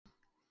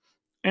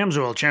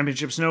AMSOIL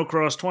Championship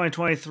SnoCross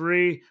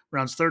 2023,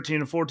 rounds 13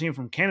 and 14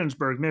 from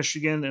Cannonsburg,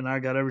 Michigan, and I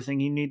got everything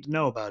you need to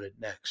know about it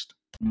next.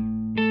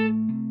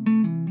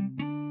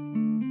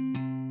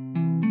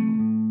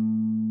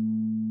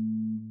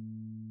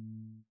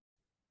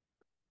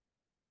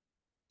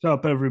 What's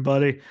up,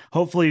 everybody?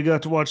 Hopefully, you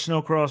got to watch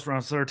SnoCross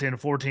rounds 13 and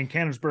 14,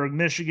 Cannonsburg,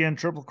 Michigan,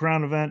 Triple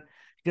Crown event,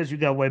 because you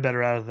got way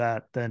better out of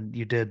that than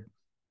you did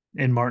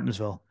in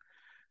Martinsville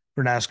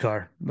for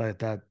NASCAR. Like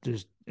that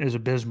just is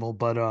abysmal,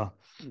 but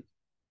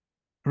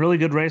really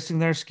good racing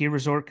there. Ski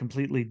resort,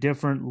 completely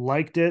different.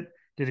 Liked it.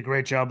 Did a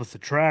great job with the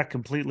track.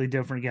 Completely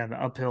different. Again,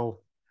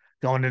 uphill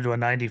going into a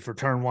 90 for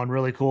turn one.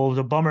 Really cool. It was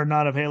a bummer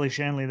not have Haley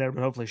Shanley there,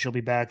 but hopefully she'll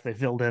be back. They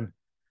filled in.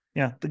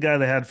 Yeah, the guy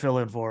they had fill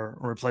in for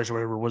or replace or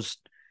whatever was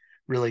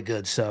really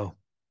good. So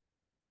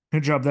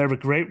good job there.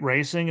 But great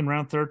racing in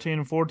round 13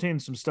 and 14.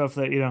 Some stuff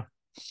that, you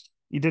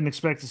didn't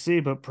expect to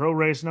see. But pro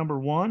race number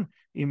one,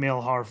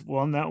 Emil Harf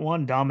won that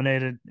one,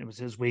 dominated. It was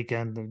his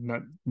weekend.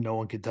 No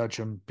one could touch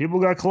him. People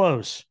got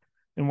close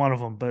in one of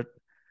them, but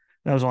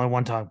that was only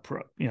one time,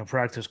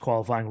 practice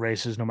qualifying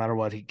races. No matter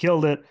what, he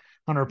killed it.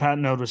 Hunter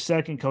Patton was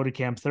second, Cody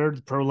Camp third.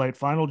 The pro late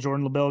final,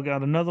 Jordan LaBelle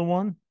got another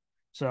one.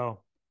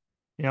 So,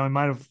 he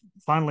might have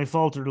finally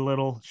faltered a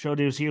little, showed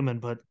he was human,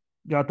 but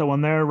got the one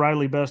there.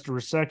 Riley Bester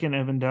was second.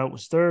 Evan Doubt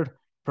was third.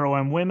 Pro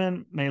Am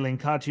women, Maylene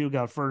Katu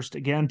got first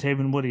again.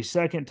 Taven Woody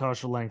second.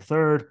 Tasha Lang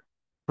third.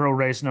 Pro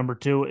race number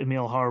two,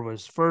 Emil Har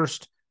was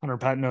first. Hunter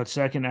Patton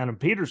second. Adam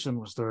Peterson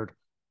was third.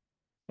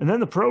 And then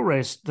the pro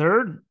race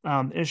third,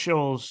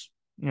 Ishoel's,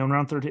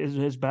 round 30,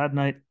 his bad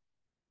night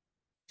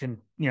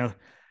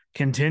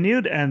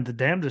continued. And the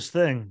damnedest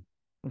thing,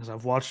 because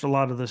I've watched a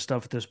lot of this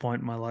stuff at this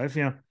point in my life,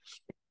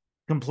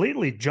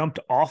 completely jumped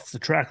off the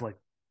track, like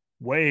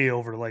way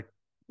over, like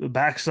the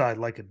backside,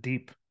 like a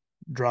deep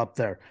drop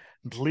there.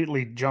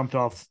 Completely jumped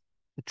off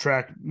the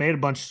track, made a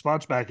bunch of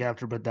spots back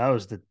after, but that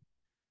was the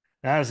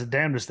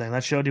damnedest thing.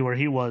 That showed you where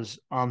he was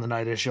on the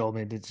night Ishoel. I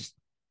mean, it just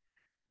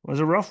was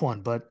a rough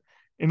one, but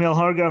Emil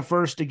Har got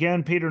first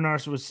again. Peter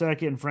Narsa was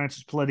second.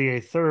 Francis Pelletier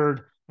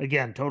third.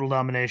 Again, total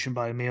domination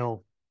by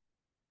Emil.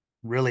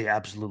 Really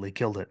absolutely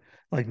killed it.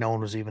 Like no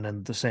one was even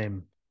in the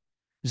same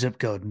zip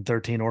code in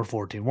 13 or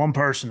 14. One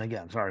person,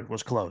 again, sorry,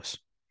 was close.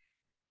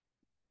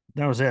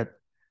 That was it.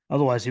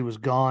 Otherwise, he was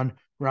gone.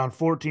 Round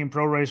 14,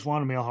 pro race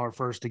one, Emil Har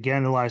first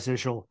again. Elias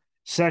Ischel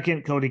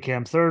second. Cody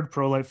Cam third.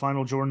 Pro late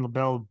final, Jordan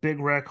LaBelle. Big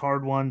wreck,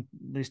 hard one.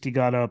 At least he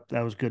got up.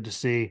 That was good to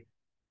see.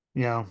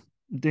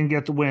 Didn't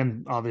get the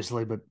win,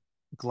 obviously, but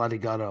glad he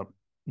got up.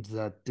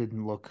 That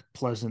didn't look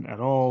pleasant at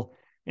all.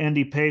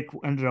 Andy Pake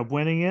ended up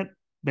winning it.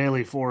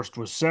 Bailey Forrest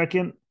was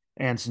second.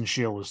 Anson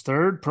Shield was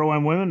third. Pro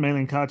Am women,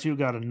 Maylene Katu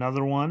got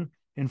another one.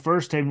 In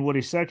first, Taven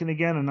Woody second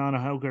again, and Nana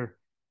Hoger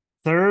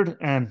third.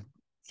 And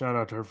shout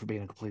out to her for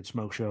being a complete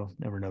smoke show.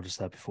 Never noticed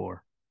that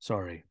before.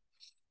 Sorry.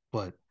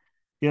 But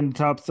in the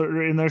top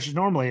third, and there she's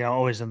normally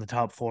always in the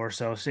top four.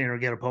 So seeing her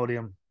get a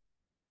podium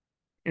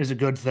is a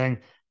good thing.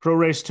 Pro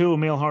Race 2,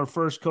 Emil Har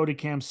first, Cody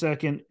Cam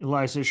second,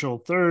 Elias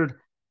Ischel third,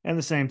 and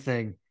the same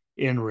thing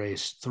in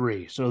Race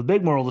 3. So the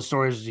big moral of the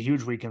story is a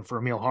huge weekend for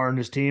Emil Har and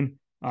his team.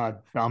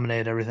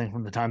 Dominated everything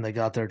from the time they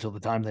got there till the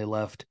time they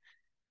left.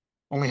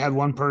 Only had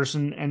one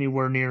person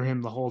anywhere near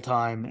him the whole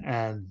time.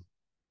 And,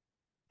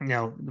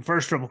 the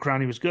first Triple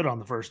Crown, he was good on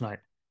the first night.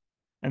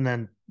 And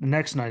then the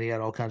next night, he had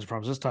all kinds of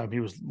problems. This time,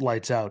 he was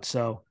lights out.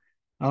 So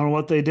I don't know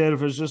what they did,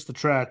 if it was just the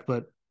track,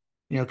 but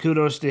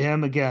kudos to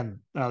him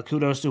again.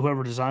 Kudos to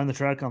whoever designed the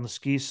track on the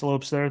ski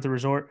slopes there at the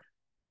resort.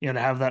 To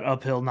have that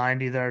uphill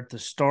 90 there at the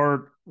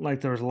start,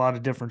 like there was a lot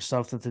of different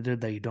stuff that they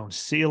did that you don't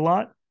see a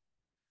lot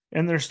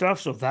in their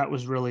stuff. So that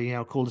was really,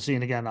 cool to see.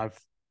 And again, I've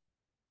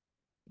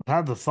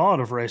had the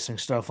thought of racing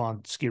stuff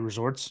on ski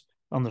resorts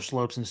on the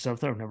slopes and stuff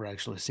there. I've never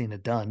actually seen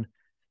it done.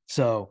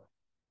 So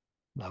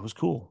that was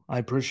cool. I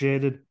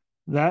appreciated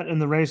that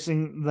and the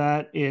racing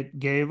that it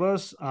gave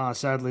us.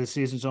 Sadly, the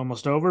season's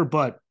almost over,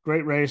 but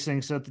great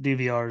racing. Set the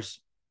DVRs.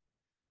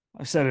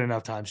 I've said it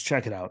enough times.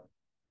 Check it out.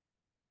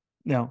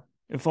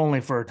 If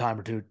only for a time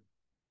or two.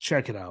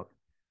 Check it out.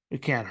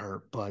 It can't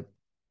hurt. But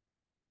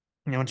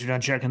once you're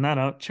done checking that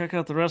out, check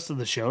out the rest of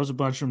the shows. A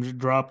bunch of them just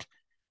dropped.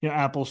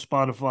 Apple,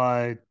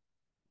 Spotify,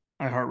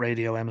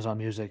 iHeartRadio, Amazon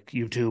Music,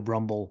 YouTube,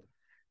 Rumble.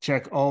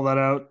 Check all that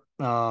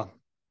out.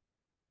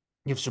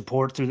 Give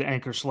support through the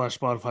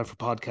Anchor/Spotify for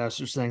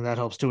podcasters thing. That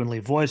helps too. And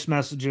leave voice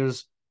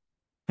messages.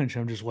 Which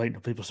I'm just waiting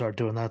until people start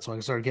doing that so I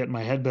can start getting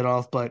my head bit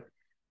off. But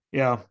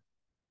yeah,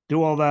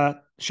 do all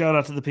that. Shout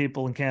out to the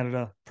people in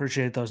Canada.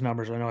 Appreciate those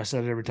numbers. I know I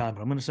said it every time,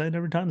 but I'm going to say it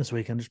every time this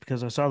weekend just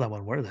because I saw that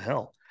one. Where the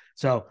hell?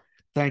 So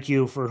thank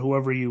you for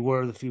whoever you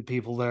were, the few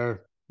people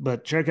there.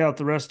 But check out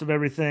the rest of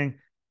everything.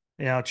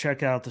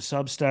 Check out the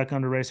Substack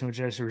under Racing with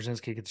Jason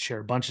Rosinski. Get to share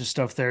a bunch of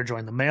stuff there.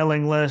 Join the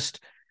mailing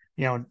list.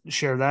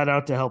 Share that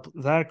out to help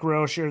that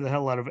grow. Share the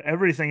hell out of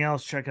everything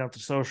else. Check out the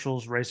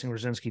socials, Racing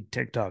Rosinski,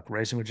 TikTok,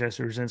 Racing with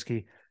Jesse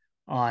Rosinski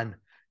on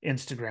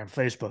Instagram,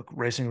 Facebook,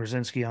 Racing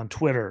Rosinski on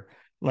Twitter.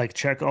 Like,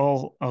 check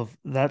all of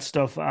that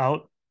stuff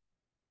out.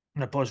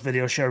 And I post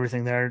videos, share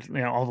everything there.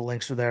 All the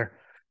links are there.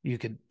 you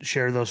could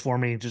share those for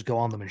me. Just go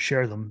on them and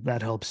share them.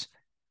 That helps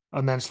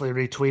immensely.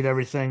 Retweet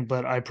everything.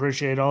 But I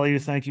appreciate all of you.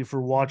 Thank you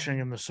for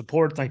watching and the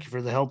support. Thank you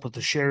for the help with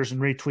the shares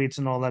and retweets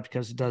and all that,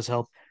 because it does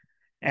help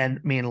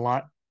and mean a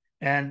lot.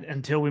 And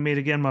until we meet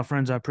again, my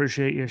friends, I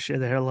appreciate you. Share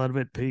the hell out of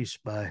it. Peace.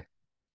 Bye.